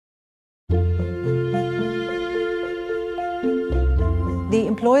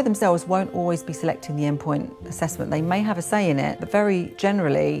employer themselves won't always be selecting the endpoint assessment. They may have a say in it, but very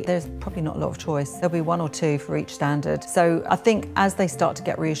generally, there's probably not a lot of choice. There'll be one or two for each standard. So I think as they start to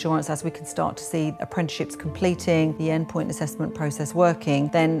get reassurance, as we can start to see apprenticeships completing, the endpoint assessment process working,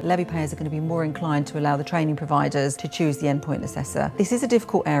 then levy payers are going to be more inclined to allow the training providers to choose the endpoint assessor. This is a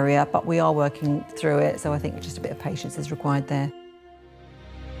difficult area, but we are working through it, so I think just a bit of patience is required there.